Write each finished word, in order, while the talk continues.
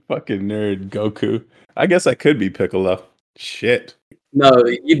Fucking nerd, Goku. I guess I could be Piccolo. Shit. No,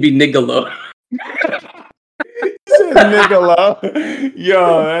 you'd be Nigolo. Said Nicola.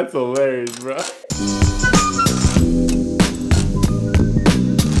 Yo, that's hilarious, bro.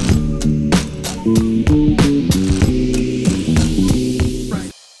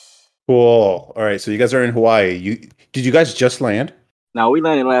 Cool. All right, so you guys are in Hawaii. Did you guys just land? No, we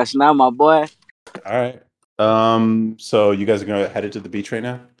landed last night, my boy. All right. So you guys are gonna headed to the beach right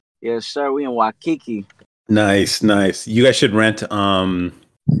now? Yes, sir. We in Waikiki. Nice. You guys should rent some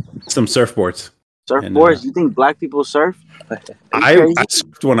surfboards. Surfboards? And, you think black people surf? I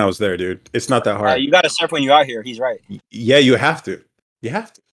surfed when I was there, dude. It's not that hard. You gotta surf when you're out here. He's right. Yeah, you have to.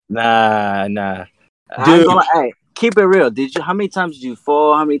 Nah. Dude. Hey, keep it real. How many times did you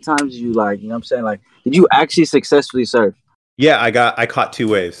fall? How many times did you you know what I'm saying? Did you actually successfully surf? Yeah, I caught 2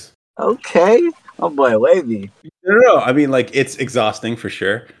 waves. Okay. Oh boy, wavy. No. I mean, it's exhausting for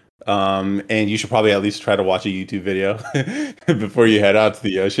sure. And you should probably at least try to watch a YouTube video before you head out to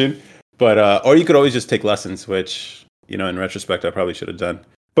the ocean. But or you could always just take lessons, which, in retrospect, I probably should have done.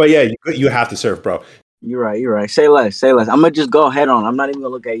 But yeah, you have to surf, bro. You're right. Say less. I'm gonna just go head on. I'm not even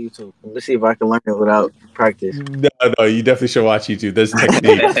gonna look at YouTube. Let's see if I can learn it without practice. No, you definitely should watch YouTube. There's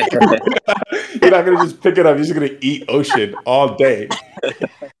technique. You're not gonna just pick it up. You're just gonna eat ocean all day.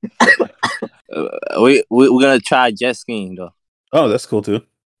 We're gonna try jet skiing though. Oh, that's cool too.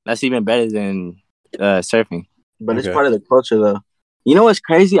 That's even better than surfing. But It's part of the culture though. You know what's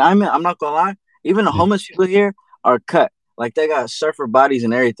crazy? I'm not gonna lie. Even the homeless people here are cut. They got surfer bodies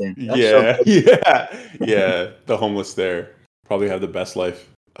and everything. Yeah. The homeless there probably have the best life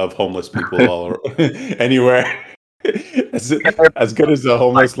of homeless people all anywhere. As good as the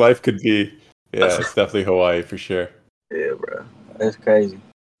homeless life could be. Yeah, it's definitely Hawaii for sure. Yeah, bro. That's crazy.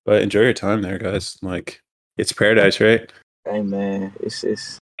 But enjoy your time there, guys. It's paradise, right? Hey, man. It's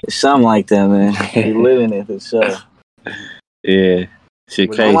something like that, man. You living it for sure. Yeah.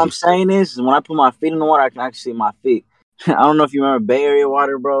 Shit crazy. What I'm saying is when I put my feet in the water, I can actually see my feet. I don't know if you remember Bay Area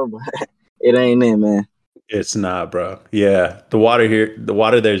water, bro, but it ain't it, man. It's not, bro. Yeah, the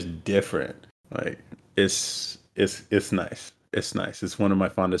water there's different. It's nice. It's nice. It's one of my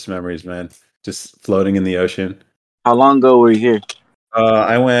fondest memories, man. Just floating in the ocean. How long ago were you here?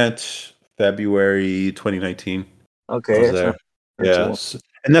 I went February 2019. Okay. There. Yes,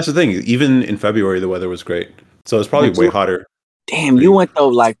 and that's the thing. Even in February, the weather was great. So it's probably way hotter. Damn, you went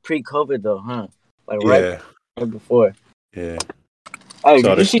though pre-COVID though, huh? Right before. Yeah. Hey,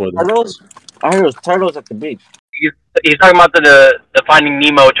 did you see turtles? I heard it was turtles at the beach. He's talking about the Finding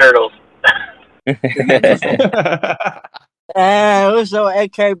Nemo turtles. Hey, what's up,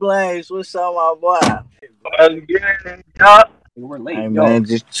 AK Blaze? What's up, my boy? We're late. Hey, man,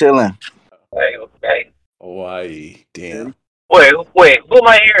 just chilling. Okay. Hawaii, damn. Wait, who am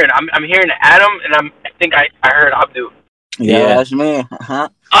I hearing? I'm hearing Adam, and I think I heard Abdu. Yeah, that's me. Huh?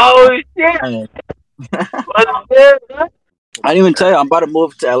 Oh shit! What's good? I didn't even tell you. I'm about to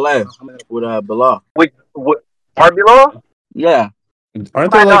move to LA with Bilal. With Bilal? Yeah.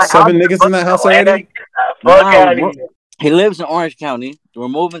 Aren't there 7 niggas in that house already? He lives in Orange County. We're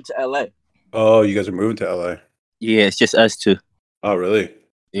moving to LA. Oh, you guys are moving to LA? Yeah, it's just us two. Oh, really?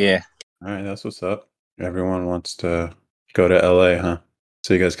 Yeah. All right, that's what's up. Everyone wants to go to LA, huh?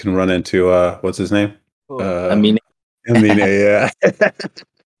 So you guys can run into what's his name? Amine, yeah.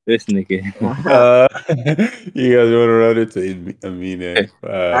 This nigga. You guys want to run into Amine?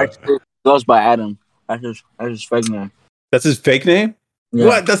 Actually, it goes by Adam. That's his fake name. That's his fake name? Yeah.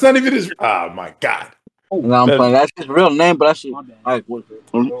 What? That's not even his. Oh my god. No, I'm playing. That's his real name, but that's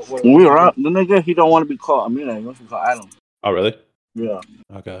when we were out. The nigga, he don't want to be called Amine. He wants to be called Adam. Oh, really? Yeah.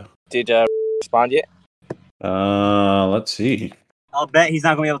 Okay. Did respond yet? Let's see. I'll bet he's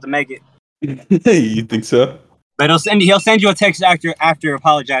not gonna be able to make it. You think so? But he'll send you a text after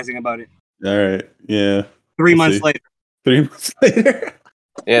apologizing about it. All right. Yeah. 3 months later. 3 months later.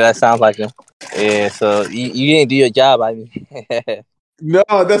 Yeah, that sounds like him. Yeah. So you didn't do your job, I mean. No,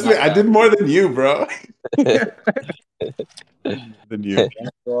 that's me. I did more than you, bro. Than you.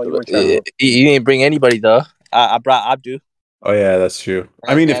 You didn't bring anybody though. I brought Abdu. Oh yeah, that's true.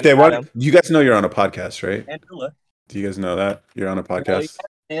 I mean, if they want, you guys know you're on a podcast, right? Do you guys know that you're on a podcast?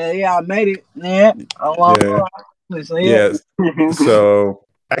 Yeah, I made it. Yeah. Yeah. So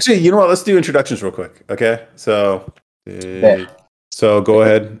actually, you know what? Let's do introductions real quick. Okay. So go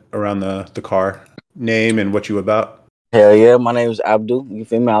ahead around the car name and what you about. Hell yeah, my name is Abdul. You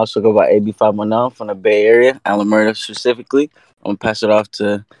feel me? I also go by AB510 from the Bay Area, Alameda specifically. I'm gonna pass it off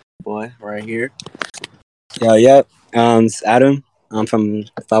to boy right here. Yeah. It's Adam. I'm from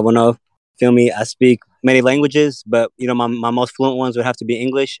 510. Feel me? I speak many languages, but my most fluent ones would have to be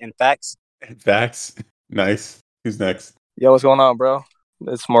English and facts. Facts. Nice. Who's next? Yo, what's going on, bro?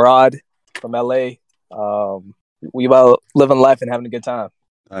 It's Murad from LA. We about living life and having a good time.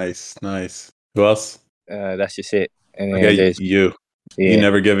 Nice. Who else? That's just it. And Okay, there's- you. yeah. You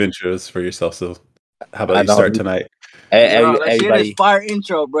never give intros for yourself, so how about I you don't. start tonight? Bro, let's hear this Everybody, fire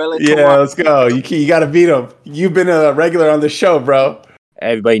intro, bro. Let's Yeah, come on. let's go. You got to beat him. You've been a regular on the show, bro.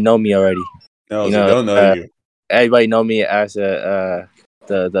 everybody know me already. No, You they know, don't know you. Everybody know me as the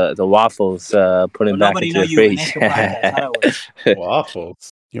waffles putting back Nobody into know the you in fridge. extra podcast. How that works? Waffles.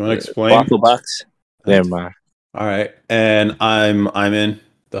 You want to explain? Waffle box. Never mind. All right. And I'm in,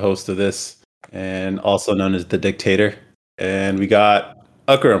 the host of this, and also known as the Dictator. And we got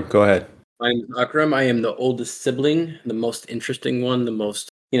Akram. Go ahead. I'm Akram. I am the oldest sibling, the most interesting one, the most,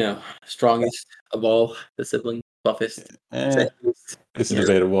 strongest of all the siblings, toughest. It's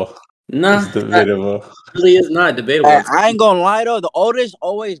debatable. Nah, It's debatable. really is not debatable. I ain't gonna lie though, the oldest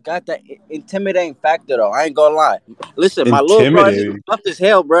always got that intimidating factor though. I ain't gonna lie. Listen, my little brother is Intimidating. tough as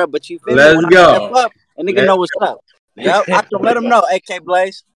hell, bro. But you feel Let's me? When go. I step up, and nigga know what's up. Yep, I can let him know. AK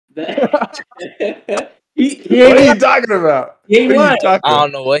Blaze. he What are you ain't talking about? He ain't What are you lying. talking I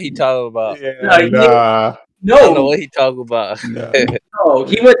don't know what he talking about. Yeah, No, he- nah. I don't know no, what he talking about. No. no.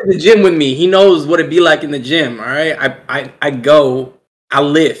 He went to the gym with me. He knows what it be like in the gym. All right, I go, I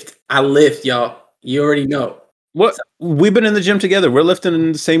lift, y'all. You already know. What? We've been in the gym together. We're lifting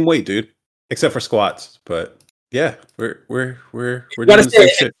in the same weight, dude. Except for squats. But yeah, we're You doing gotta the same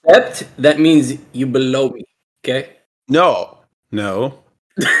say shit. except. That means you below me. Okay. No.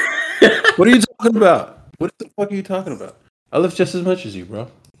 What are you talking about? What the fuck are you talking about? I lift just as much as you,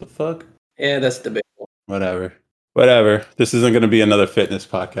 bro. The fuck? Yeah, that's debatable. Whatever. This isn't going to be another fitness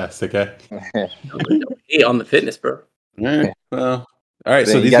podcast, okay? Hey, on the fitness, bro. All right. Well, all right.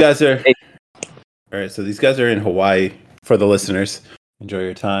 So Then you these got- guys are. All right. So these guys are in Hawaii. For the listeners, enjoy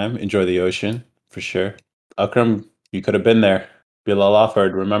your time. Enjoy the ocean for sure. Akram, you could have been there. Bilal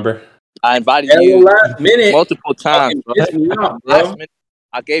offered. Remember? I invited Hell, you last minute. multiple times, bro. Piss me off, Last bro. minute,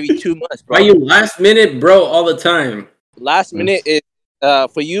 I gave you 2 months, bro. Why you last minute, bro? All the time. Last minute is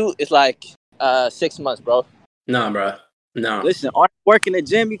for you. It's like 6 months, bro. Nah, bro. No. Listen, all that work in the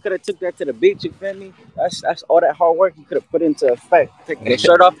gym, you could have took that to the beach. You feel me? That's all that hard work you could have put into effect. Taking the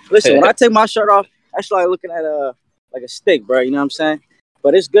shirt off. Listen, when I take my shirt off, that's like looking at like a stick, bro. You know what I'm saying?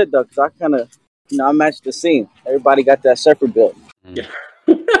 But it's good though, cause I kind of, I matched the scene. Everybody got that surfer built.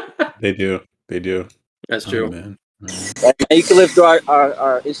 They do. That's Oh, true. man. Right? And you can live through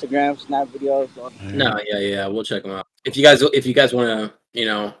our Instagram, Snap videos. No, yeah, we'll check them out. If you guys want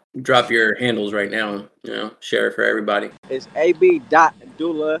to, drop your handles right now, share it for everybody. It's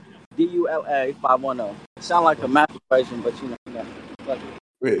ab.dula, DULA 510. Sound like a math equation, but you know.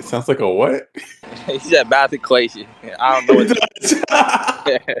 Wait, it sounds like a what? He said math equation. I don't know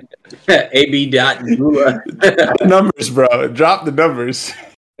what. AB.Dula. Numbers, bro. Drop the numbers.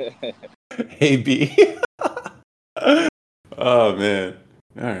 AB. Oh man.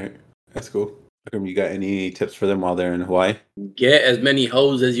 All right. That's cool. Akram, you got any tips for them while they're in Hawaii? Get as many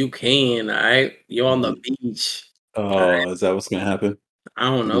hoes as you can, all right? You're on the beach. Oh, is that what's gonna happen? I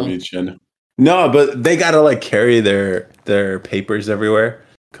don't know. No, but they gotta like carry their papers everywhere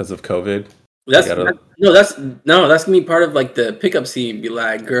because of COVID. That's gotta- that's gonna be part of like the pickup scene. Be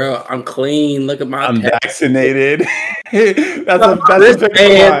like, girl, I'm clean. Look at my I'm pet. vaccinated. that's a Wristband.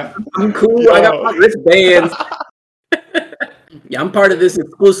 pickup line. I'm cool. I got my wristbands. Yeah, I'm part of this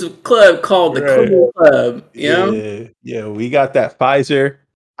exclusive club called the Right. Cool Club. You know? Yeah, we got that Pfizer.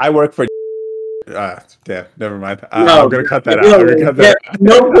 I work for. Damn, never mind. No, I'm gonna cut that no, out. I'm gonna cut that out.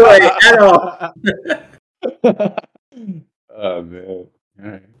 no point at all. Oh man. All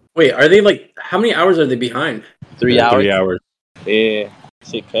right. Wait, are they like? How many hours are they behind? 3 Yeah, hours. 3 hours. Yeah,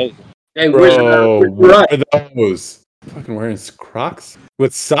 shit crazy. Hey, Bro, where's what are those? Fucking wearing Crocs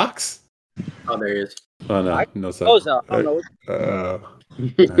with socks? Oh, there he is. Oh no, no Oh, socks. so, I don't know.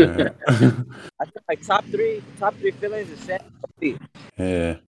 Alright. I feel like top three feelings is set.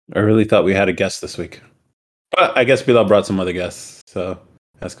 Yeah, I really thought we had a guest this week, but I guess Bilal brought some other guests, so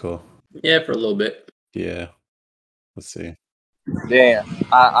that's cool. Yeah, for a little bit. Yeah, let's see. Damn.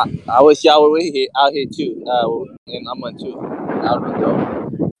 I wish y'all were out here too. And I'm on too. That would be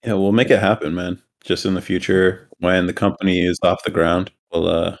dope. Yeah, we'll make it happen, man. Just in the future, when the company is off the ground,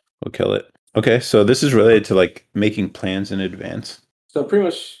 we'll kill it. Okay, so this is related to like making plans in advance. So pretty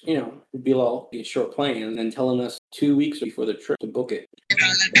much, Bilal be a short plan and then telling us 2 weeks before the trip to book it.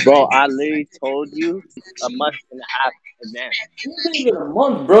 Bro, I literally told you a month and a half advance. It wasn't even a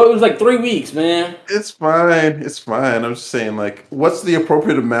month, bro. It was like 3 weeks, man. It's fine. I'm just saying, like, what's the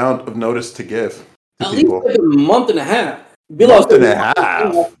appropriate amount of notice to give? to At least people? like a month and a half. Bilal Month and a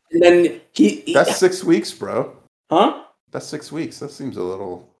half. And then he That's 6 weeks, bro. huh? That's 6 weeks. That seems a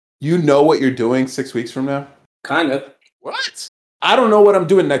little. You know what you're doing 6 weeks from now? Kind of. What? I don't know what I'm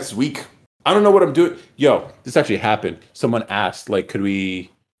doing next week. I don't know what I'm doing. Yo, this actually happened. Someone asked, like, could we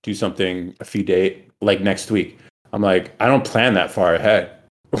do something a few days, like next week? I'm like, I don't plan that far ahead.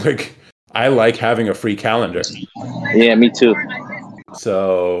 Like, I like having a free calendar. Yeah, me too.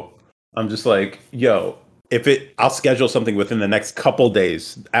 So I'm just like, yo, I'll schedule something within the next couple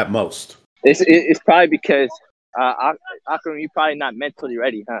days at most. It's probably because Akram, you're probably not mentally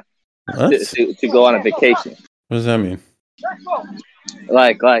ready, huh? What? To go on a vacation. What does that mean?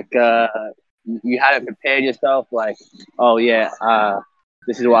 Like you haven't prepared yourself. Like, oh yeah,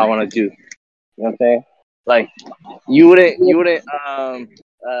 this is what I want to do. You know what I'm saying? Like, you wouldn't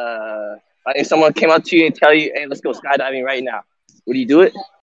like if someone came up to you and tell you, hey, let's go skydiving right now. Would you do it?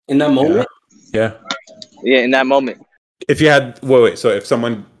 In that moment, Yeah. Yeah, in that moment. If you had wait, so if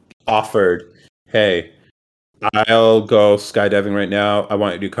someone offered, hey, I'll go skydiving right now, I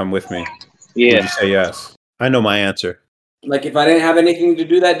want you to come with me. Would Yeah. you say yes? I know my answer. like if I didn't have anything to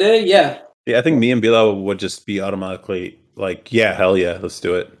do that day, yeah. Yeah, I think me and Bilal would just be automatically like, yeah, hell yeah, let's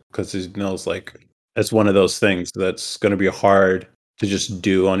do it. Because he knows like it's one of those things that's going to be hard to just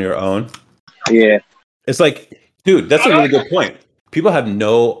do on your own. Yeah. It's like, dude, that's a really good point. People have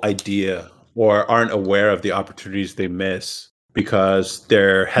no idea or aren't aware of the opportunities they miss because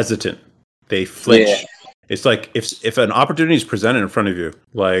they're hesitant. They flinch. Yeah. It's like if an opportunity is presented in front of you,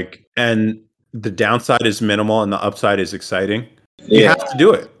 like, and the downside is minimal and the upside is exciting, you have to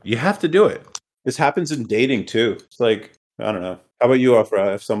do it. You have to do it. This happens in dating too. It's like, I don't know. How about you,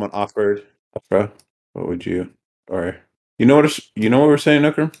 Afra? If someone offered, Afra, what would you? Or you know what we're saying,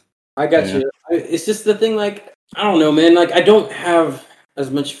 Nukram? I got Yeah. you. It's just the thing, like, I don't know, man. Like, I don't have as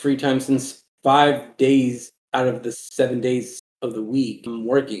much free time since 5 days out of the 7 days of the week I'm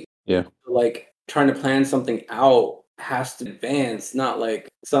working. Yeah. Like, trying to plan something out has to advance, not like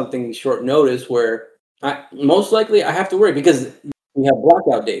something short notice where most likely I have to work because we have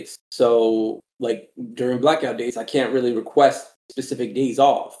blackout days. So, like, during blackout days, I can't really request specific days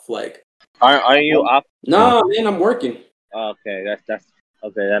off. Like, Are you off? no, man, I'm working. Okay, that's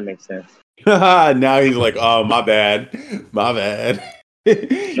okay. That makes sense. Now he's like, oh, my bad. My bad. You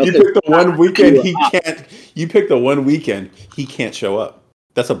Okay. picked the one weekend he can't. You picked the one weekend he can't show up.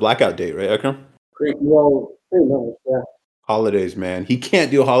 That's a blackout date, right, Akram? Pretty much, yeah. Holidays, man. He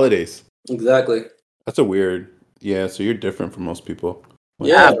can't do holidays. Exactly. That's a weird. Yeah, so you're different from most people.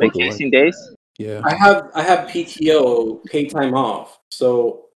 Yeah. Vacation days. Yeah. I have PTO, paid time off,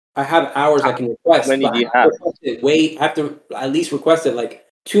 so I have hours I can request. How many but do you I have? I have to at least request it like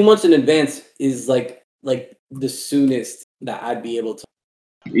 2 months in advance is like the soonest that I'd be able to.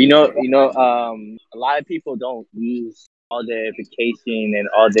 You know, a lot of people don't use all their vacation and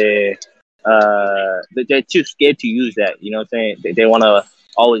all their they're too scared to use that. You know what I'm saying? They want to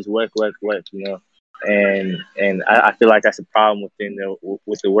always work, you know. And I feel like that's a problem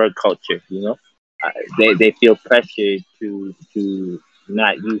with the work culture, you know. They feel pressured to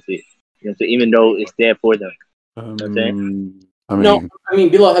not use it, you know, so even though it's there for them. You know what I'm saying? I mean,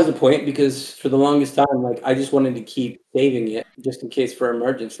 Bilal has a point because for the longest time, like I just wanted to keep saving it just in case for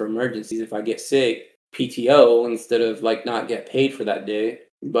emergencies. If I get sick, PTO instead of like not get paid for that day.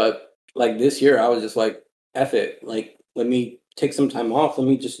 But like this year, I was just like, F it. Like, let me take some time off. Let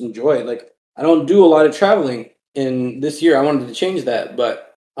me just enjoy it. Like, I don't do a lot of traveling. And this year, I wanted to change that,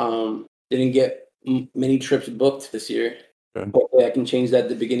 but didn't get many trips booked this year. Okay. Hopefully, I can change that at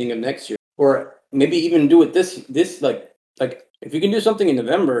the beginning of next year, or maybe even do it this like if you can do something in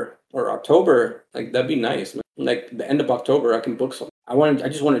November or October, like that'd be nice. Man. Like the end of October, I can book something. I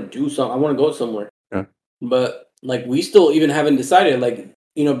just want to do something. I want to go somewhere. Yeah. But like we still even haven't decided. Like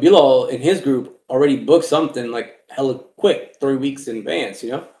Bilal in his group already booked something like hella quick, 3 weeks in advance.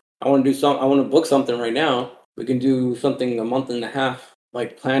 You know, I want to do I want to book something right now. We can do something a month and a half,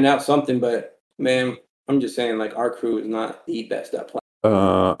 like plan out something. But man, I'm just saying, like our crew is not the best at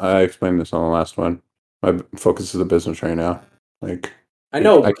planning. I explained this on the last one. My focus is the business right now. Like, I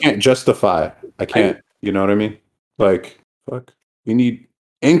know. I can't justify. I can't. You know what I mean? Like, fuck. We need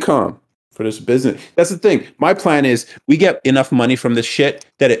income for this business. That's the thing. My plan is we get enough money from this shit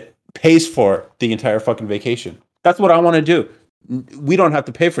that it pays for the entire fucking vacation. That's what I want to do. We don't have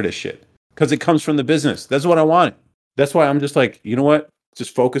to pay for this shit because it comes from the business. That's what I want. That's why I'm just like, you know what?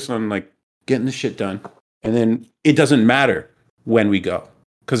 Just focus on like getting this shit done. And then it doesn't matter when we go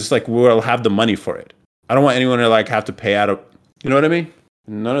because it's like we'll have the money for it. I don't want anyone to like have to pay out of, you know what I mean?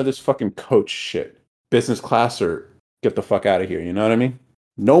 None of this fucking coach shit. Business class or get the fuck out of here. You know what I mean?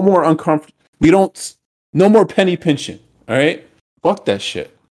 No more We don't. No more penny pinching. All right. Fuck that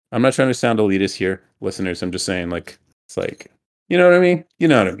shit. I'm not trying to sound elitist here, listeners. I'm just saying, like, it's like, you know what I mean? You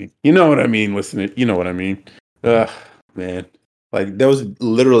know what I mean? You know what I mean, listener? You know what I mean? Ugh, man. Like, there was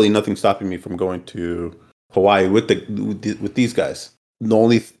literally nothing stopping me from going to Hawaii with these guys. The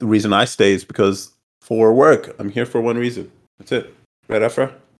only reason I stay is because for work. I'm here for one reason. That's it. Right,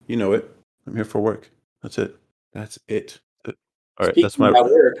 Afra? You know it. I'm here for work. That's it. That's it. All right, Speaking that's my about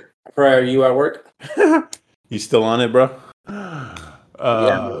work. Afra, are you at work? You still on it, bro?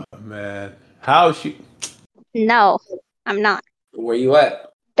 Yeah. Man. How is she? No, I'm not. Where you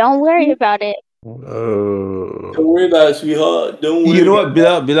at? Don't worry about it. Don't worry about it, sweetheart. Don't worry. You know what,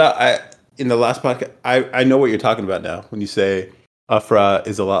 Bilal, in the last podcast, I know what you're talking about now. When you say Afra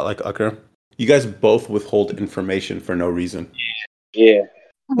is a lot like Akram. You guys both withhold information for no reason. Yeah.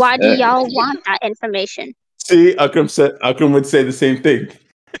 Why do y'all want that information? See, Akram would say the same thing.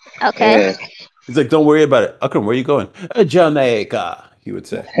 Okay. Yeah. He's like, don't worry about it. Akram, where are you going? Jamaica, he would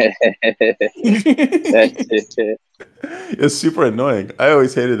say. It's super annoying. I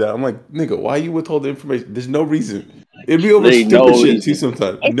always hated that. I'm like, nigga, why you withhold the information? There's no reason. It'd be over Really stupid no shit reason. too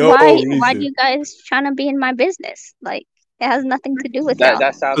sometimes. It's No why reason. you guys trying to be in my business? Like, it has nothing to do with that y'all.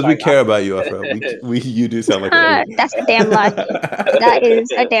 that sounds Because like we care about you, Afra. You do sound like a That's a damn lie. That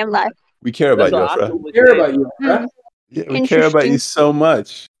is a damn lie. We care about That's you, what Afra. Aqua would Care say. about you, Afra. Yeah, we care about you so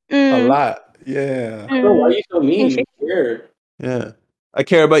much. A Mm, lot. Yeah. Bro, why are you so mean? Interesting. You care. Yeah. I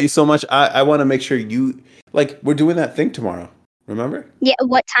care about you so much. I want to make sure you like we're doing that thing tomorrow. Remember? yeah,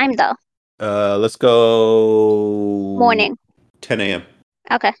 what time though? Let's go Morning. 10 a.m.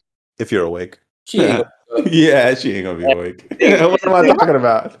 Okay. if you're awake. She ain't gonna- Yeah, she ain't gonna be awake. What am I talking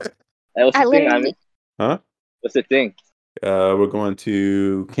about? Hey, what's I the thing, literally- Ivan? Huh? What's the thing? We're going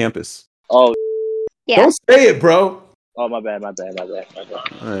to campus. Oh, Yeah. Don't say it, bro. my bad. All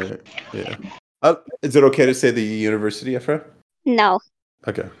right. Yeah. Is it okay to say the university, Afra? No.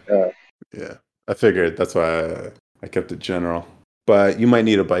 Okay. Uh. Yeah. I figured. That's why I kept it general. But you might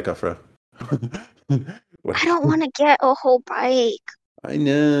need a bike, Afra. I don't want to get a whole bike. I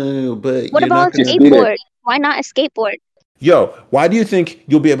know, but What you're about not a gonna... skateboard? Why not a skateboard? Yo, why do you think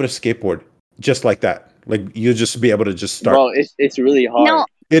you'll be able to skateboard just like that? Like you'll just be able to just start. Bro, it's really hard. No,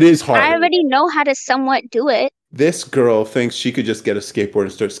 It is hard. I already know how to somewhat do it. This girl thinks she could just get a skateboard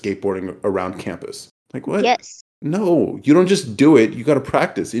and start skateboarding around campus. Like what? Yes. No, you don't just do it. You got to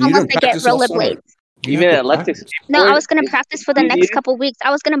practice. And you Unless don't I get practice all summer. rollerblades. You Even have to electric practice. No, I was going to It's practice for the next easier. couple weeks.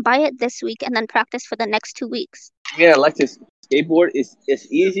 I was going to buy it this week and then practice for the next 2 weeks. Yeah, electric skateboard is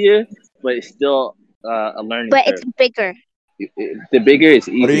easier, but it's still a learning But curve. it's bigger. The bigger it's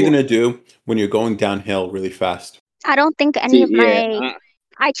easier. What are you gonna do when you're going downhill really fast? I don't think any of my...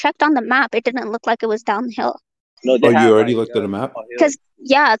 I checked on the map. It didn't look like it was downhill. No, they Oh, you have, already like, looked at a map?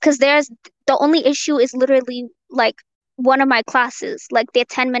 Because there's... The only issue is literally like one of my classes. Like they're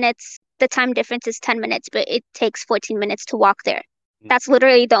 10 minutes. The time difference is 10 minutes, but it takes 14 minutes to walk there. That's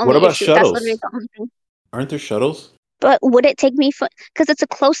literally the only What about issue. That's shuttles? literally the only thing. Aren't there shuttles? But would it take me from... Because it's a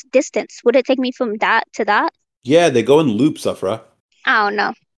close distance. Would it take me from that to that? Yeah, they go in loops, Afra. I don't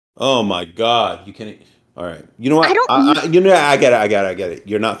know. Oh my God, you can't. All right, you know what? I don't- I get it.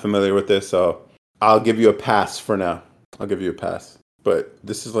 You're not familiar with this, so I'll give you a pass for now. I'll give you a pass. But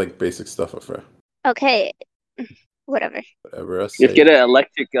this is like basic stuff, Afra. Okay. Whatever. Whatever else. Just get an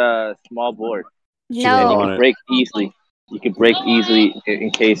electric small board. She And won't you No. on can it. break easily. You can break easily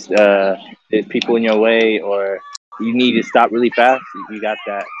in case there's people in your way or you need to stop really fast. You got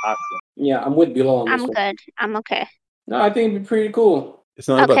that option. Yeah, I'm with Bilal on this I'm one. good. I'm okay. No, I think it'd be pretty cool. It's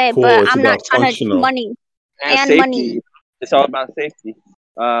not Okay, about cool. but It's I'm about not trying to do functional. money. And safety. money. It's all about safety.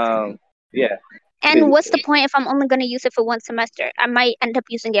 Yeah. And what's the point if I'm only going to use it for one semester? I might end up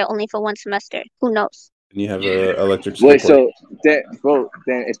using it only for one semester. Who knows? And you have an electric skateboard. Wait, so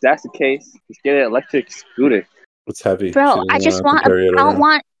then if that's the case, just get an electric scooter. It's heavy. She Bro, doesn't I just wanna want... carry it I don't around.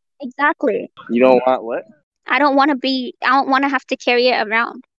 want... Exactly. You don't want what? I don't want to have to carry it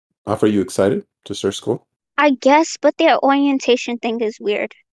around. Are you excited to start school? I guess, but their orientation thing is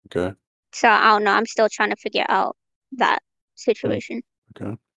weird. Okay. So I don't know. I'm still trying to figure out that situation.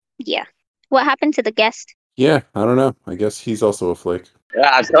 Okay. Yeah. What happened to the guest? Yeah, I don't know. I guess he's also a flake.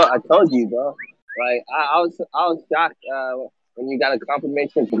 Yeah, I told you, bro. Like I was shocked when you got a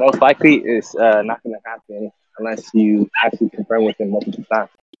confirmation. Most likely, it's not gonna happen unless you actually confirm with him multiple times.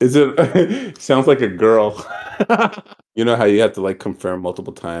 Is it? Sounds like a girl. You know how you have to like confirm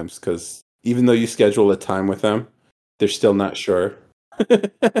multiple times because even though you schedule a time with them, they're still not sure.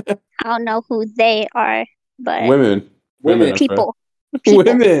 I don't know who they are, but Women. Women. Afra. people.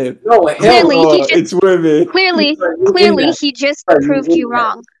 Women. No, hell Clearly, no. he just- It's women. Clearly, he just proved you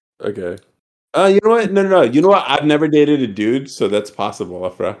wrong. Okay. You know what? No. You know what? I've never dated a dude, so that's possible,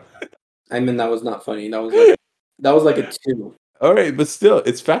 Afra. I mean, that was not funny. That was like a 2. All right, but still,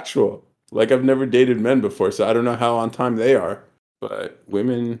 it's factual. Like I've never dated men before, so I don't know how on time they are. But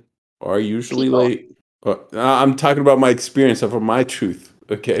women are usually People. late. I'm talking about my experience of my truth.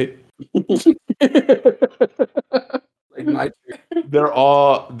 Okay, Like my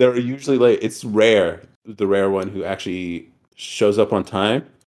they're usually late. It's rare, the rare one who actually shows up on time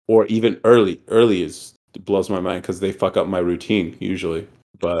or even early. Early is blows my mind because they fuck up my routine usually.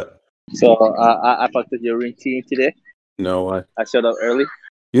 But So I fucked with your routine today. no, I showed up early.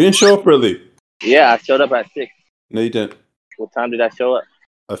 you didn't show up early. Yeah, I showed up at 6. No, you didn't. What time did I show up?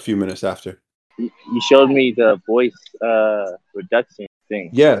 A few minutes after. You showed me the voice reduction thing.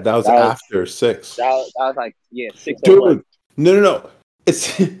 Yeah, that was That was- after 6. That was like 6:01. Dude, no.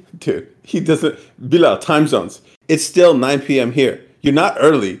 It's dude. He doesn't. Bilal, time zones. It's still 9 p.m. here. You're not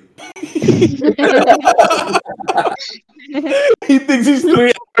early. He thinks he's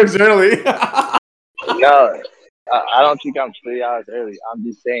 3 hours early. No, I don't think I'm 3 hours early. I'm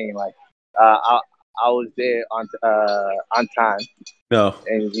just saying, like, I was there on time, No,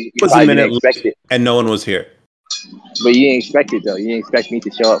 and you was a probably minute didn't expect it. and no one was here. But you didn't expect it though. You didn't expect me to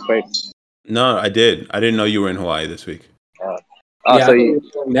show up first. No, I did. I didn't know you were in Hawaii this week. Oh, yeah, so I thought you, it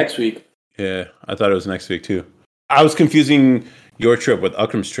was next week. Yeah, I thought it was next week too. I was confusing your trip with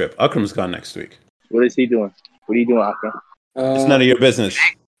Akram's trip. Akram's gone next week. what is he doing? What are you doing, Akram? It's none of your business.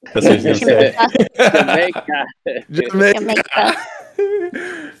 That's what he's gonna say. Jamaica. Jamaica.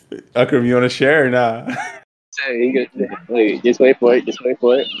 Akram, you want to share or not? Wait, just wait for it. Just wait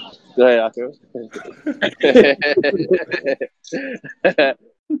for it. Go ahead, Akram.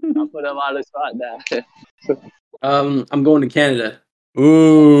 I'll put him on the spot now. I'm going to Canada.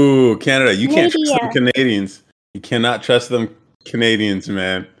 Ooh, Canada. You can't trust Canada. them Canadians. You cannot trust them Canadians,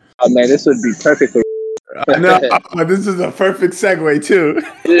 man. Oh man, this would be perfect for No, this is a perfect segue too.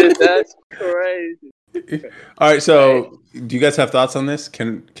 you. That's crazy. All right, so do you guys have thoughts on this?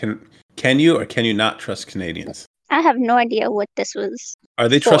 Can you or can you not trust Canadians? I have no idea what this was. Are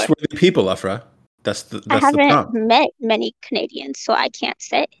they Sure. trustworthy people, Afra? That's the I problem. haven't met many Canadians, so I can't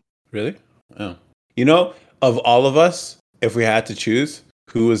say. Really? Oh. You know, of all of us, if we had to choose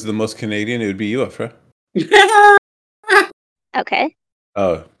who was the most Canadian, it would be you, Afra. Okay.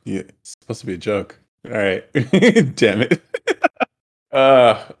 Oh, yeah. It's supposed to be a joke. All right. Damn it.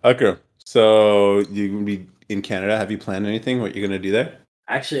 Akram, so you can be in Canada. Have you planned anything? What you're going to do there?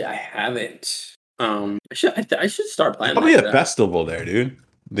 Actually, I haven't. I should start planning. Probably that a for festival there, dude.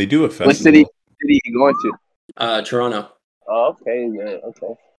 They do a festival. What city are you going to? that. Toronto. Oh, okay, yeah,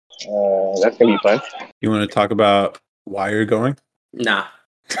 okay. That's gonna be fun. You want to talk about why you're going? Nah.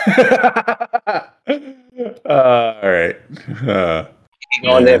 All right. You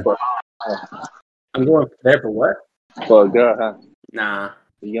going there for I'm going there for what? a girl, huh? Nah.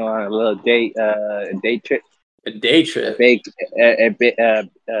 You going on a little date, a date trip, A day trip. vacation.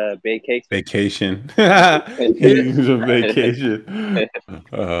 Vacation. He's on vacation.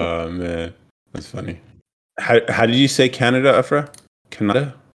 Oh man, that's funny. How did you say Canada, Afra?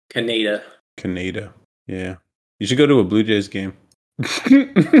 Canada. Canada. Yeah. You should go to a Blue Jays game.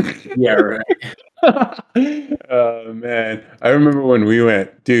 Yeah, right. Oh man, I remember when we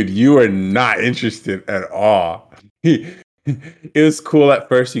went, dude. You were not interested at all. It was cool at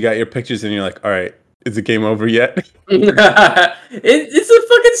first. You got your pictures, and you're like, "All right, is the game over yet?" It's a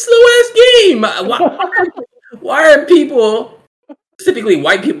fucking slow ass game. Why are people, specifically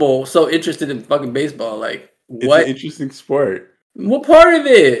white people, so interested in fucking baseball? Like, It's what? an interesting sport. What part of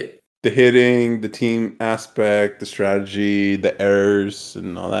it? The hitting, the team aspect, the strategy, the errors,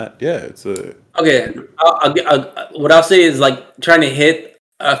 and all that. Yeah, it's a. Okay, what I'll say is like trying to hit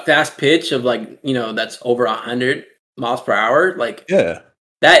a fast pitch of that's over 100 miles per hour. Like Yeah.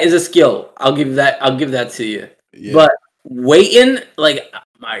 that is a skill. I'll give that to you. Yeah. But waiting, like,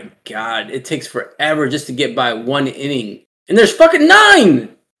 my God, it takes forever just to get by one inning, and there's fucking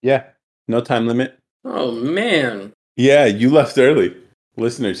 9. Yeah. No time limit. Oh man. Yeah, you left early.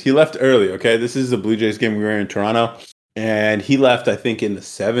 Listeners, he left early, okay? This is the Blue Jays game. We were in Toronto, and he left, I think, in the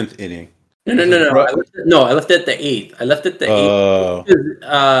 7th inning. No. I left at the 8th. I left at the 8th. Oh.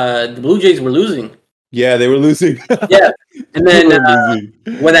 Because, the Blue Jays were losing. Yeah, they were losing. Yeah. And They then were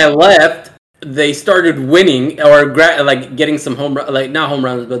losing. when I left, they started winning or getting some not home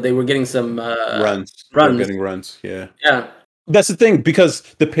runs, but they were getting some runs. runs. They're getting runs, yeah. Yeah. That's the thing, because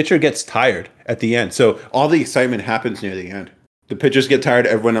the pitcher gets tired at the end. So all the excitement happens near the end. The pitchers get tired.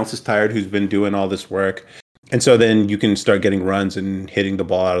 Everyone else is tired who's been doing all this work. And so then you can start getting runs and hitting the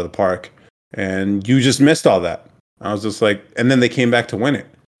ball out of the park. And you just missed all that. I was just like, and then they came back to win it.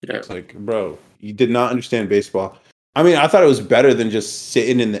 Yeah. It's like, bro, you did not understand baseball. I mean, I thought it was better than just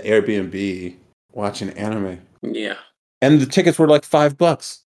sitting in the Airbnb watching anime. Yeah. And the tickets were like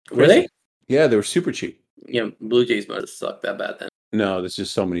 $5. Were they? Yeah, they were super cheap. Yeah, Blue Jays must have sucked that bad then. No, there's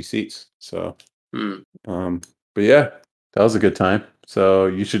just so many seats. So, Hmm. but yeah, that was a good time. So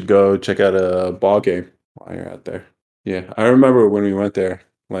you should go check out a ball game while you're out there. Yeah, I remember when we went there,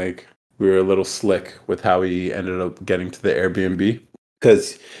 like we were a little slick with how we ended up getting to the Airbnb.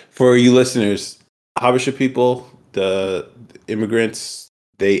 Because for you listeners, Habesha people, the immigrants,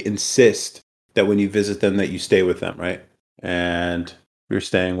 they insist that when you visit them that you stay with them, right? And we were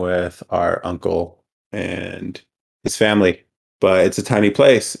staying with our uncle and his family, but it's a tiny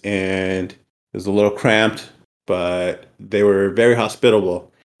place and it was a little cramped, but they were very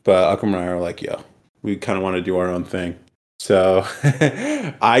hospitable. But Akram and I are like, yo, we kind of want to do our own thing. So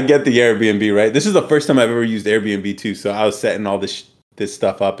I get the Airbnb, right? This is the first time I've ever used Airbnb too. So I was setting all this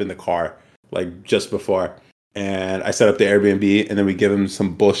stuff up in the car like just before. And I set up the Airbnb and then we give him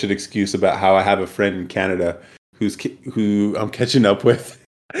some bullshit excuse about how I have a friend in Canada who I'm catching up with.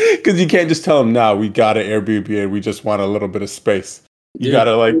 Because you can't just tell them, no, we got an Airbnb and we just want a little bit of space. You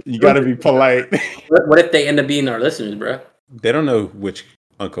gotta be polite. What if they end up being our listeners, bro? They don't know which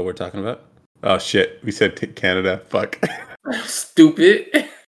uncle we're talking about. Oh shit, we said Canada. Fuck. Stupid.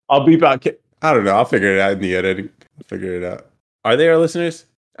 I'll beep out. I don't know. I'll figure it out in the editing. I'll figure it out. Are they our listeners?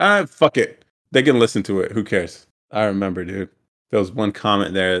 Fuck it. They can listen to it. Who cares? I remember, dude. There was one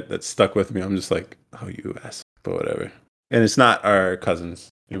comment there that stuck with me. I'm just like, oh, you ass. But whatever. And it's not our cousins.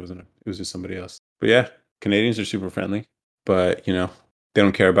 It was just somebody else. But yeah, Canadians are super friendly. But, you know, they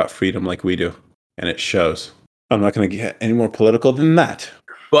don't care about freedom like we do. And it shows. I'm not going to get any more political than that.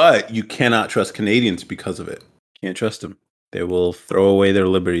 But you cannot trust Canadians because of it. Can't trust them. They will throw away their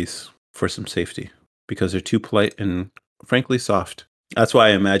liberties for some safety because they're too polite and frankly soft. That's why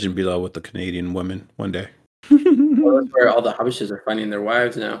I imagine Bilal with the Canadian women one day. Well, that's where all the Habeshas are finding their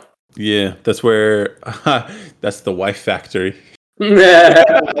wives now. Yeah, that's where that's the wife factory.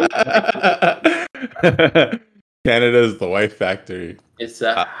 Canada's the wife factory. It's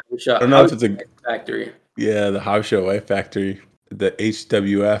a Habesha, I don't know if it's a factory. Yeah, the Habesha wife factory. The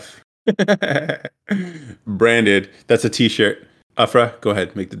HWF. Branded. That's a t-shirt. Afra, go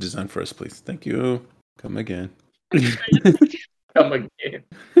ahead. Make the design for us, please. Thank you. Come again. Come again.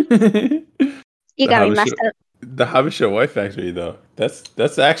 You got me messed up. The Habesha wife factory, though.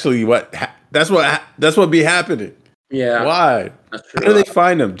 That's actually that's what be happening. Yeah. Why? That's true. How do they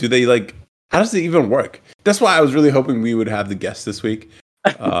find them? Do they like? How does it even work? That's why I was really hoping we would have the guest this week.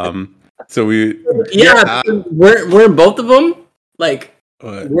 So weren't both of them like?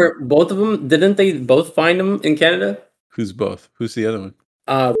 What? Were both of them? Didn't they both find them in Canada? Who's both? Who's the other one?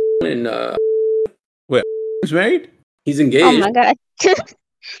 And Wait, he's married? he's engaged. Oh my god.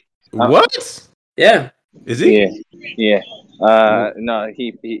 What? Yeah. Is he? Yeah. No,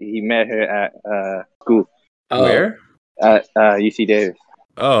 he met her at school Oh. Where? at UC Davis.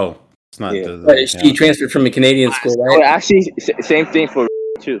 Oh, it's not. Yeah. But she transferred from a Canadian school, Oh, right? actually, same thing for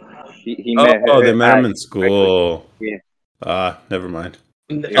too. He met her. Oh, they met him at- in school. Yeah. Never mind.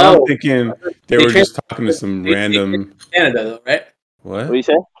 Oh, I'm thinking they were just transferred talking to some they- random. Canada, though, right? What do What? you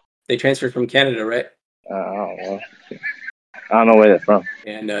say? They transferred from Canada, right? I don't know where they're from.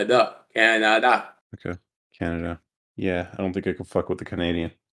 Canada. Okay, Canada. Yeah, I don't think I can fuck with the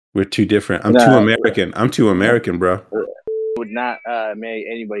Canadian. We're too different. I'm Nah. too American. I'm too American, bro. Would not marry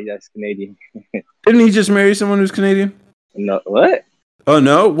anybody that's Canadian. Didn't he just marry someone who's Canadian? No, what? Oh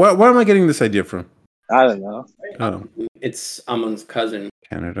no! Where am I getting this idea from? I don't know. Oh, It's Amon's cousin.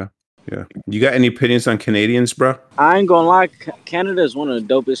 Canada. Yeah. You got any opinions on Canadians, bro? I ain't gonna lie, Canada is one of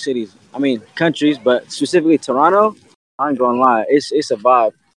the dopest cities. I mean, countries, but specifically Toronto. I ain't gonna lie, it's a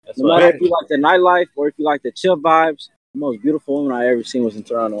vibe. No matter if you like the nightlife or if you like the chill vibes, the most beautiful woman I ever seen was in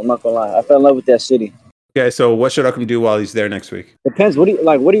Toronto. I'm not gonna lie, I fell in love with that city. Okay, so what should Akram do while he's there next week? Depends. What do you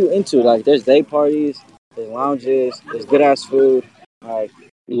like? What are you into? Like, there's day parties, there's lounges, there's good ass food. Like,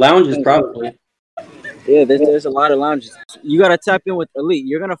 Lounges, probably. yeah, there's a lot of lounges. You gotta tap in with Elite.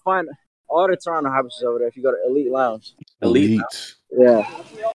 You're gonna find all the Toronto Habeshas over there if you go to Elite Lounge. Elite. Yeah,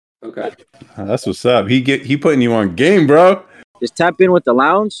 Okay. That's what's up. He putting you on game, bro. just tap in with the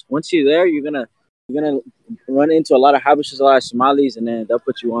lounge. Once you're there, you're gonna run into a lot of Habeshas, a lot of Somalis, and then they'll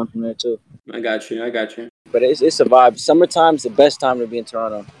put you on from there too. I got you. But it's a vibe. Summertime's the best time to be in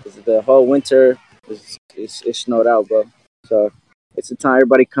Toronto because the whole winter it's snowed out, bro. So it's the time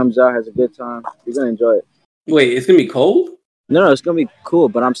everybody comes out, has a good time. You're gonna enjoy it. Wait, it's gonna be cold? No, it's gonna be cool.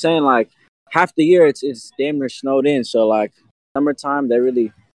 But I'm saying like half the year it's damn near snowed in. So like summertime they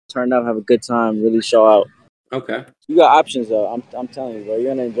really turn up, have a good time, really show out. Okay. You got options though. I'm telling you, bro.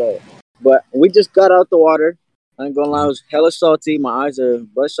 You're gonna enjoy it. But we just got out the water. I ain't gonna lie, it was hella salty. My eyes are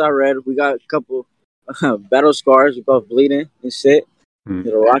bloodshot red. We got a couple battle scars. We both bleeding and shit.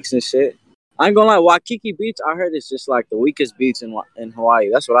 The rocks and shit. I ain't gonna lie, Waikiki Beach, I heard it's just like the weakest beach in Hawaii.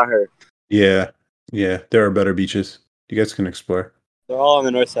 That's what I heard. Yeah, there are better beaches. You guys can explore. They're all on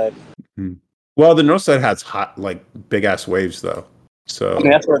the north side. Well, the north side has hot, like big ass waves though. So I mean,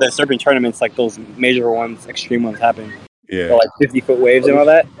 that's where the surfing tournaments, like those major ones, extreme ones, happen. yeah, So, like 50-foot waves and all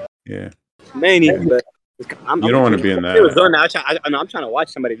that. yeah. Many, but You don't want to be in that. I'm trying to watch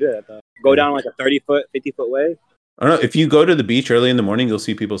somebody do that though. Go down like a 30-foot, 50-foot wave. I don't know. If you go to the beach early in the morning, you'll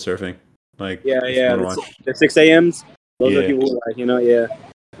see people surfing. Like Yeah. watch. The 6 a.m.s. Those are Yeah. people who like, yeah.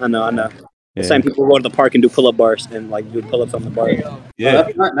 I know. Yeah. It's time people go to the park and do pull-up bars and like do pull-ups on the bar. Yeah.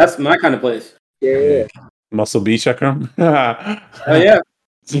 That's my kind of place. Yeah. Muscle Beach, Akram. Oh yeah.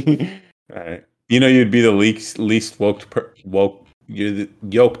 All right. You know, you'd be the least you're the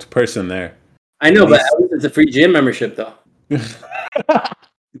yoked person there. I know, but at least it's a free gym membership though. It's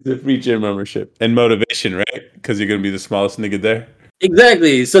a free gym membership and motivation, right? Because you're gonna be the smallest nigga there.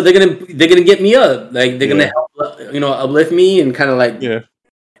 Exactly. So they're gonna get me up. Like they're gonna help, uplift me and kind of like, Yeah.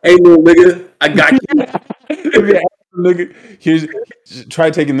 hey little nigga, I got you. Here's try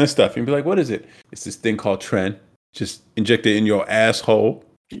taking this stuff and be like, what is it? It's this thing called Tren. Just inject it in your asshole.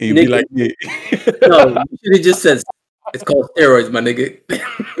 And you'd be like, yeah. No, you should have just said it's called steroids, my nigga.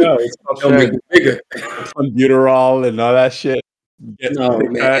 No, it's called Don't make it bigger. Buterol and all that shit. No,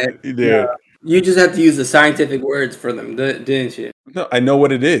 man. Yeah. You just have to use the scientific words for them, didn't you? No, I know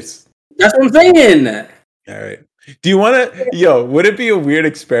what it is. That's what I'm saying. All right. Do you want to, would it be a weird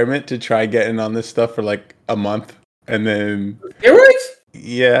experiment to try getting on this stuff for like a month and then. Steroids?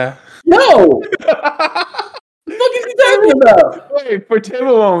 Yeah. No. What the fuck is he talking about? Wait, for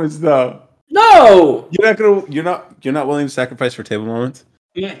table moments though. No. You're not willing to sacrifice for table moments?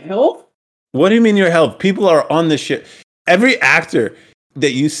 My health? What do you mean your health? People are on this shit. Every actor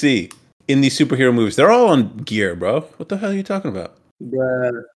that you see in these superhero movies, they're all on gear, bro. What the hell are you talking about?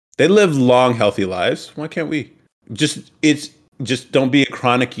 Bruh. They live long, healthy lives. Why can't we? Just don't be a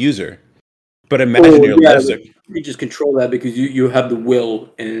chronic user. But imagine your lives. You just control that because you have the will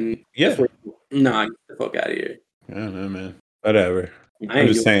and Yeah. Nah, get the fuck out of here. I don't know, man. Whatever. I I'm ain't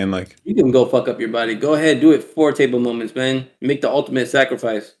just saying, like, you can go fuck up your body. Go ahead, do it for table moments, man. Make the ultimate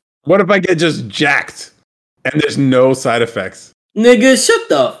sacrifice. what if I get just jacked and there's no side effects? Nigga, shut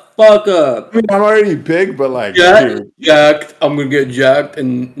the fuck up. I mean, I'm already big, but like, Jacked. I'm gonna get jacked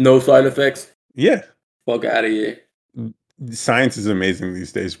and no side effects. yeah. Fuck out of here. Science is amazing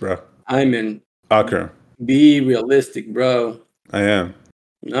these days, bro. I'm in. Akram, Be realistic, bro. I am.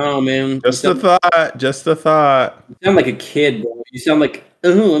 No, man. Just a thought. Just a thought. You sound like a kid, bro. You sound like,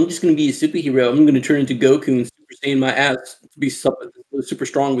 I'm just gonna be a superhero. I'm gonna turn into Goku and Super Saiyan my ass to be super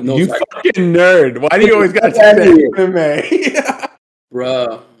strong with no You side fucking nerd. Why do you always got to say anime?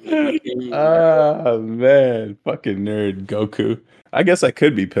 bro. Oh, man. Fucking nerd. Goku. I guess I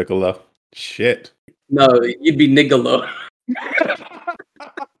could be Piccolo. Shit. No, you'd be Nigolo.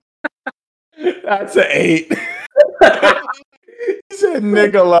 That's an 8. He said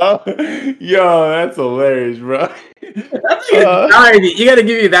Niccolo. Yo, that's hilarious, bro. That's like a 9. You gotta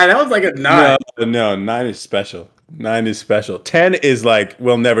give me that. That was like a 9. No, 9 is special. 9 is special. 10 is like,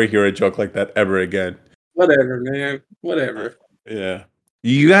 we'll never hear a joke like that ever again. Whatever, man. Whatever. Yeah.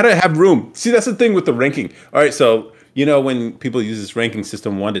 You gotta have room. See, that's the thing with the ranking. All right, so, when people use this ranking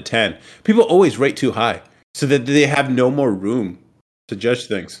system 1 to 10, people always rate too high so that they have no more room to judge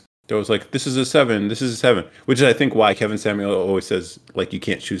things. There was like, this is a 7, this is a 7, which is, I think, why Kevin Samuel always says, like, you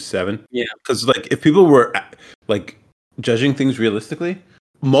can't choose 7. Yeah. Because, like, if people were, like, judging things realistically,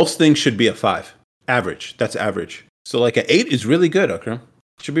 most things should be a 5. Average. That's average. So, like, an 8 is really good, Akram.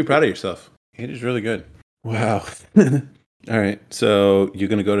 You should be proud of yourself. 8 is really good. Wow. All right. So, you're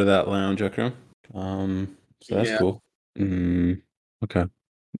going to go to that lounge, Akram? So that's cool. Okay.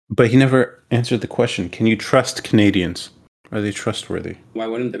 But he never answered the question. Can you trust Canadians? Are they trustworthy? Why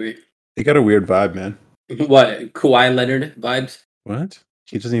wouldn't they be? They got a weird vibe, man. What? Kawhi Leonard vibes? What?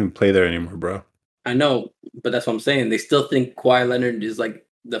 He doesn't even play there anymore, bro. I know, but that's what I'm saying. They still think Kawhi Leonard is like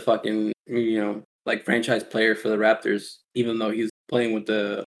the fucking, like franchise player for the Raptors, even though he's playing with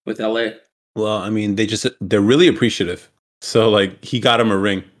LA. Well, I mean, they're really appreciative. So, like, he got him a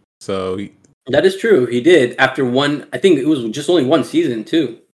ring. So that is true. He did after I think it was just only one season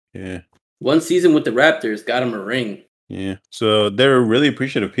too. Yeah. One season with the Raptors got him a ring. Yeah. So they're really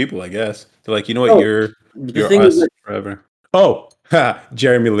appreciative people, I guess. They're like, you know what, you're us forever. Oh,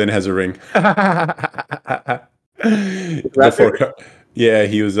 Jeremy Lin has a ring. Yeah,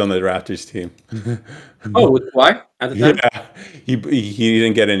 he was on the Raptors team. Oh, with Kawhi at the time? Yeah, he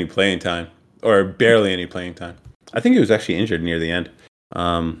didn't get any playing time or barely any playing time. I think he was actually injured near the end.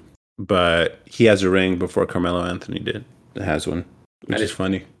 But he has a ring before Carmelo Anthony did. Has one, which is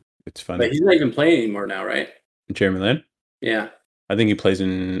funny. It's funny. But he's not even playing anymore now, right? Jeremy Lin? Yeah. I think he plays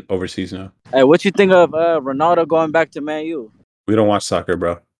in overseas now. Hey, what you think of Ronaldo going back to Man U? We don't watch soccer,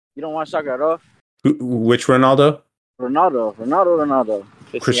 bro. You don't watch soccer at all? Which Ronaldo? Ronaldo.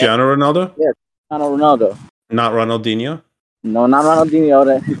 Cristiano Ronaldo? Yeah, Ronaldo. Not Ronaldinho? No, not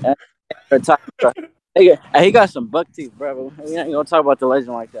Ronaldinho. He got some buck teeth, bro. We ain't gonna talk about the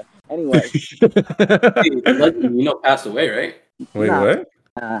legend like that. Anyway. The legend, passed away, right? Wait, what?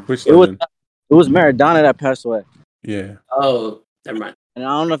 Which legend? It was Maradona that passed away. Yeah. Oh, never mind. And I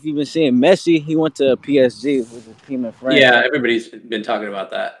don't know if you've been seeing Messi. He went to PSG with his team in France. Yeah, everybody's been talking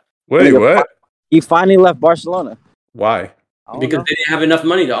about that. Wait, what? He finally left Barcelona. Why? Because they didn't have enough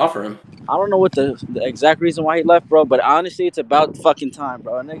money to offer him. I don't know what the exact reason why he left, bro. But honestly, it's about fucking time,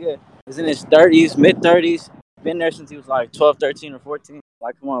 bro. A nigga is in his 30s, mid-30s. Been there since he was like 12, 13, or 14.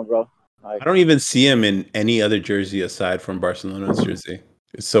 Like, come on, bro. Like, I don't even see him in any other jersey aside from Barcelona's jersey.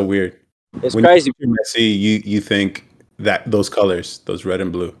 It's so weird. It's crazy. When you see Messi, you think that those colors, those red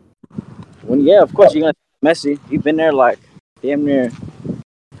and blue. Yeah, of course you're gonna Messi. He's been there like damn near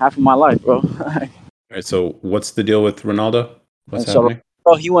half of my life, bro. All right, so what's the deal with Ronaldo? What's happening?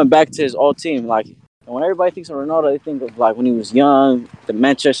 Bro, he went back to his old team. Like, when everybody thinks of Ronaldo, they think of like when he was young, the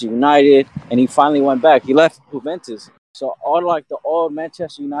Manchester United, and he finally went back. He left Juventus. So all like the old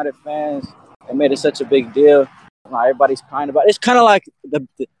Manchester United fans, they made it such a big deal. Like, everybody's crying about it. It's kind of like the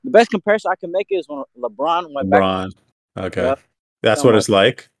best comparison I can make is when LeBron went back. Okay. Yep. That's what it's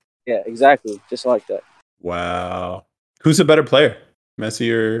like? Yeah, exactly. Just like that. Wow. Who's a better player,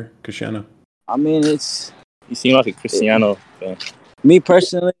 Messi or Cristiano? I mean, you seem like a Cristiano fan. Me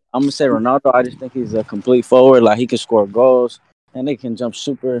personally, I'm gonna say Ronaldo. I just think he's a complete forward. Like, he can score goals and he can jump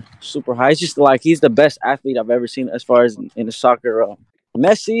super, super high. It's just like he's the best athlete I've ever seen as far as in the soccer.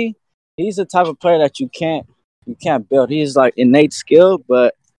 Messi, he's the type of player that you can't build. He's like innate skill,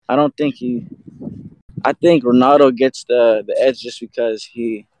 but I don't think I think Ronaldo gets the edge just because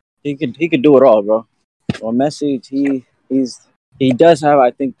he could do it all, bro. Well, Messi, he does have,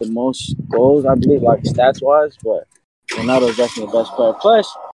 I think, the most goals, I believe, like stats wise, but Ronaldo's definitely the best player.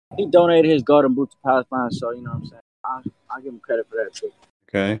 Plus, he donated his golden boot to Palestine, so you know what I'm saying. I give him credit for that too.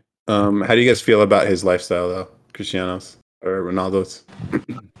 Okay. How do you guys feel about his lifestyle though, Cristiano's or Ronaldo's?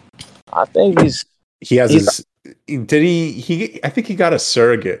 I think he has his. Did he? I think he got a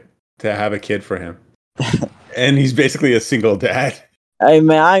surrogate to have a kid for him, and he's basically a single dad. Hey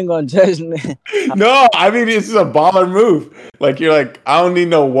man, I ain't gonna judge me. No, I mean this is a baller move. Like, you're like, I don't need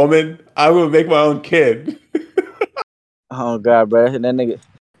no woman. I will make my own kid. Oh god, bro, that nigga,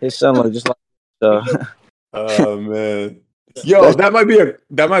 his son looks just like. So. Oh man, yo, that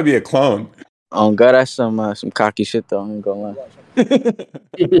might be a clone. Oh god, that's some cocky shit though. I ain't gonna lie.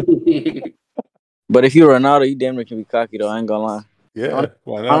 But if you're Ronaldo, you damn near can be cocky though. I ain't gonna lie. Yeah,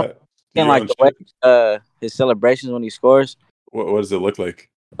 why not? And like the way his celebrations when he scores. What does it look like?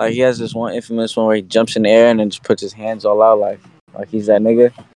 Like, he has this one infamous one where he jumps in the air and then just puts his hands all out like he's that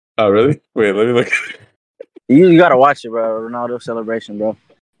nigga. Oh really? Wait, let me look. You gotta watch it, bro. Ronaldo celebration, bro.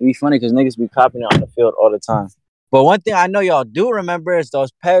 It'd be funny because niggas be copying it on the field all the time. But one thing I know y'all do remember is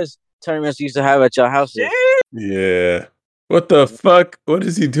those PES tournaments you used to have at your houses. Yeah. What the fuck? What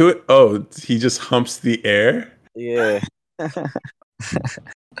does he do? Oh, he just humps the air? Yeah. Yeah,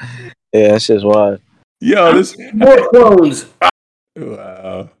 that's just wild. Yo, this more clones.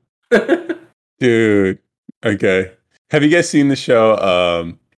 Wow. Dude. Okay. Have you guys seen the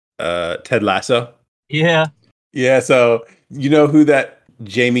show Ted Lasso? Yeah. Yeah, so you know who that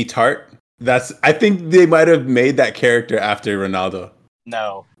Jamie Tart? I think they might have made that character after Ronaldo.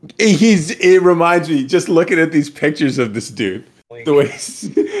 No. It reminds me, just looking at these pictures of this dude. The way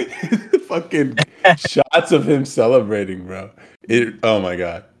fucking shots of him celebrating, bro. Oh my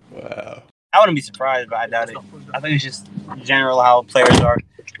god. Wow. I wouldn't be surprised, but I doubt it. I think it's just general how players are.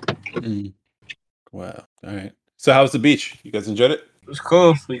 Mm. Wow. All right. So how was the beach? You guys enjoyed it? It was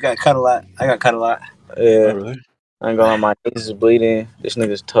cool. We got cut a lot. I got cut a lot. Yeah. Oh, really? I ain't gonna lie, my knees is bleeding. This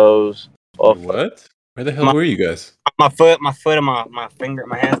nigga's toes. Oh, what? Where the hell were you guys? My foot and my finger,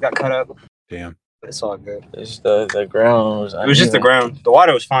 my hands got cut up. Damn. It's all good. It's the ground. It was just the ground. The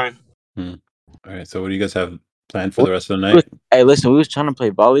water was fine. All right. So what do you guys have planned for the rest of the night? Hey, listen, we was trying to play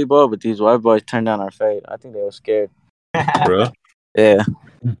volleyball, but these white boys turned down our fade. I think they were scared. Bro? Yeah.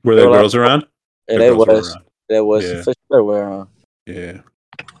 Were there girls around? Yeah, they was. They was. Yeah. For sure were around. Yeah.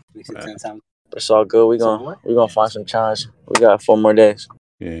 We said 10 times. But it's all good. We gonna find some challenge. We got 4 more days.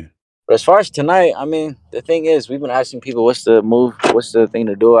 Yeah. But as far as tonight, I mean, the thing is, we've been asking people what's the move, what's the thing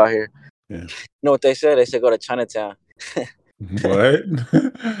to do out here. Yeah. You know what they said? They said go to Chinatown. What?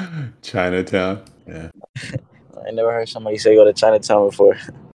 Chinatown. Yeah. I never heard somebody say go to Chinatown before.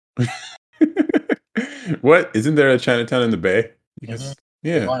 What? Isn't there a Chinatown in the Bay? You guys,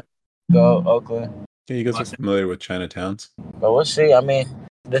 yeah. Go Oakland. Yeah, you guys are familiar with Chinatowns. But we'll see. I mean,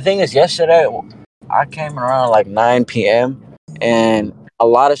 the thing is, yesterday I came around like 9 p.m. and a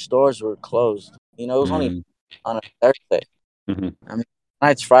lot of stores were closed. You know, it was only on a Thursday. Mhm. I mean,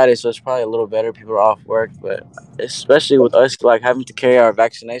 tonight's Friday, so it's probably a little better. People are off work, but especially with us like having to carry our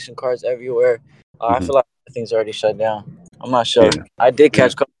vaccination cards everywhere, I feel like things already shut down. I'm not sure. Yeah. I did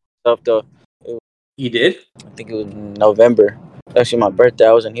catch COVID stuff though. You did? I think it was November. Actually, my birthday.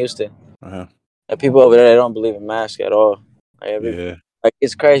 I was in Houston. Uh-huh. And people over there, they don't believe in masks at all. Like, Yeah. like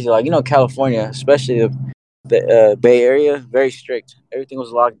it's crazy. Like, you know, California, especially the Bay Area, very strict. Everything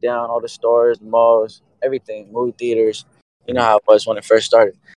was locked down. All the stores, malls, everything, movie theaters. You know how it was when it first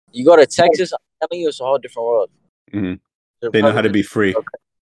started. You go to Texas, I'm telling you, it's a whole different world. Mm-hmm. They know how to be free. Okay.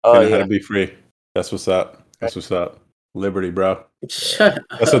 Oh, they know how to be free. That's what's up. That's what's up. Liberty, bro. Shut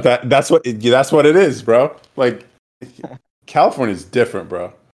up. That's what it is, bro. Like, California's different,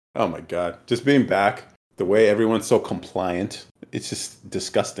 bro. Oh my God. Just being back, the way everyone's so compliant, it's just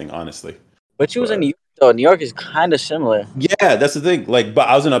disgusting, honestly. But you was in New York, though. New York is kind of similar. Yeah, that's the thing. Like, but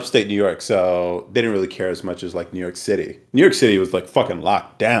I was in upstate New York, so they didn't really care as much as like New York City. New York City was like fucking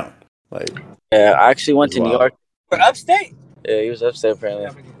locked down. Like, yeah, I actually went to New York. For upstate? Yeah, he was upstate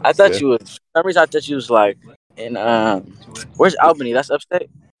apparently. I thought you was. For some reason, I thought you was like in where's Albany? That's upstate.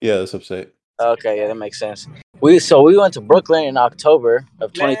 Yeah, that's upstate. Okay, yeah, that makes sense. We went to Brooklyn in October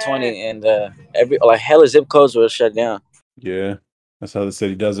of 2020, and every hella zip codes were shut down. Yeah, that's how the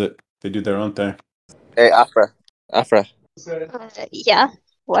city does it. They do their own thing. Hey, Afra. Yeah.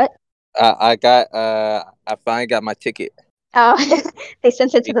 What? I finally got my ticket. Oh, they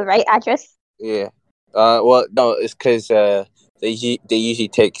sent it to the right address. Yeah. Well, no, it's because they usually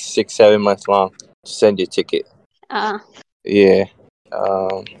take 6-7 months long to send your ticket. Yeah.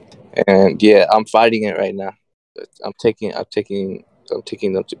 And yeah, I'm fighting it right now. I'm taking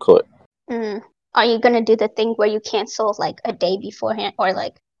them to court. Are you gonna do the thing where you cancel like a day beforehand or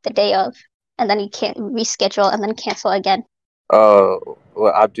like the day of, and then you can't reschedule and then cancel again? Oh,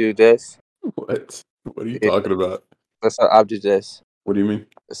 well, I'll do this. What? What are you talking about? That's how I'll do this. What do you mean?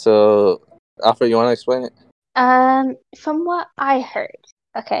 So, Alfred, you want to explain it? From what I heard,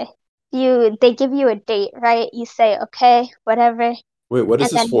 okay, they give you a date, right? You say okay, whatever. Wait, what is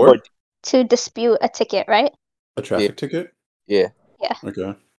this for? To dispute a ticket, right? A traffic ticket? Yeah. Yeah.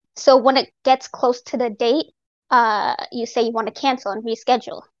 Okay. So when it gets close to the date, you say you want to cancel and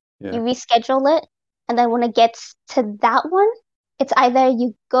reschedule. Yeah. You reschedule it, and then when it gets to that one, it's either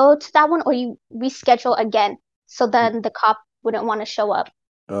you go to that one or you reschedule again. So then the cop wouldn't want to show up.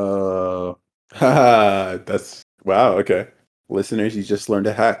 That's wow. Okay, listeners, you just learned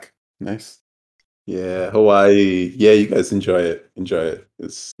a hack. Nice. Yeah, Hawaii. Yeah, you guys enjoy it. Enjoy it.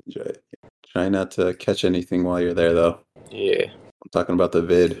 Enjoy it. Try not to catch anything while you're there, though. Yeah. I'm talking about the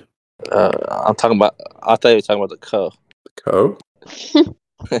vid. I thought you were talking about the co. The co?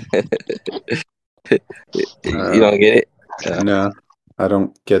 You don't get it? No, I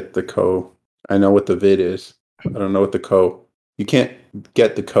don't get the co. I know what the vid is. I don't know what the co. You can't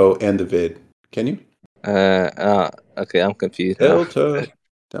get the co and the vid, can you? Okay, I'm confused.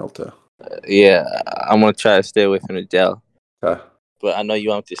 Delta. Yeah, I'm gonna try to stay away from the del. But I know you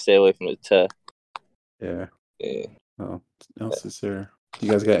want to stay away from the t. Yeah. Yeah. Oh, what else is there?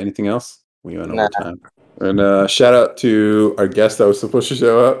 You guys got anything else? We went over time. And shout out to our guest that was supposed to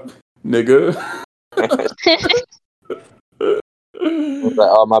show up, nigga. Like,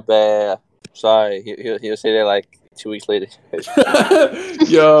 oh, my bad. Sorry. He'll say that like 2 weeks later.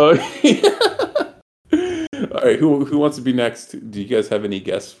 Yo. All right, who wants to be next? Do you guys have any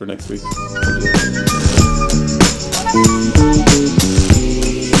guests for next week?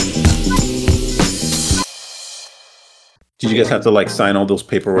 Did you guys have to like sign all those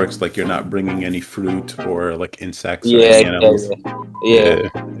paperworks, like you're not bringing any fruit or like insects or any animals? Yeah.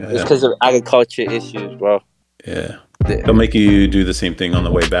 It's because of agriculture issues, bro. Yeah. They'll make you do the same thing on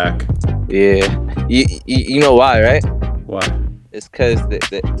the way back. Yeah. You know why, right? Why? It's because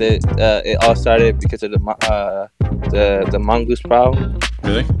it all started because of the mongoose problem.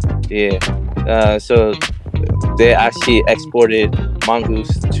 Really? Yeah. So they actually exported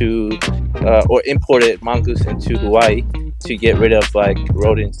mongoose to or imported mongoose into Hawaii to get rid of like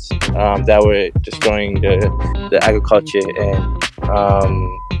rodents that were destroying the agriculture, and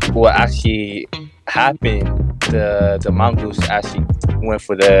what actually happened, the mongoose actually went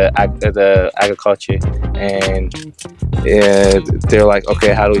for the agriculture, and they're like,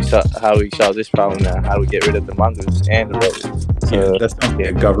 okay, how do we solve this problem now? How do we get rid of the mongoose and the rodents? So, That's not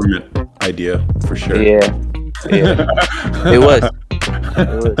a government idea for sure. Yeah, it was.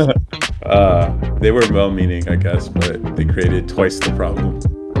 They were well-meaning, I guess, but they created twice the problem.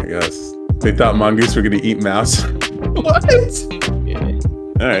 I guess they thought mongoose were gonna eat mouse. What? Yeah.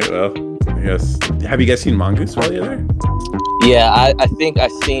 All right, well, I guess. Have you guys seen mongoose while you're there? Yeah, I think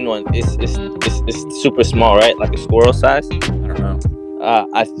I've seen one. It's super small, right? Like a squirrel size. I don't know.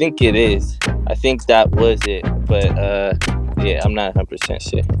 I think it is. I think that was it, but yeah, I'm not 100%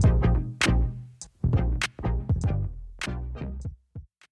 sure.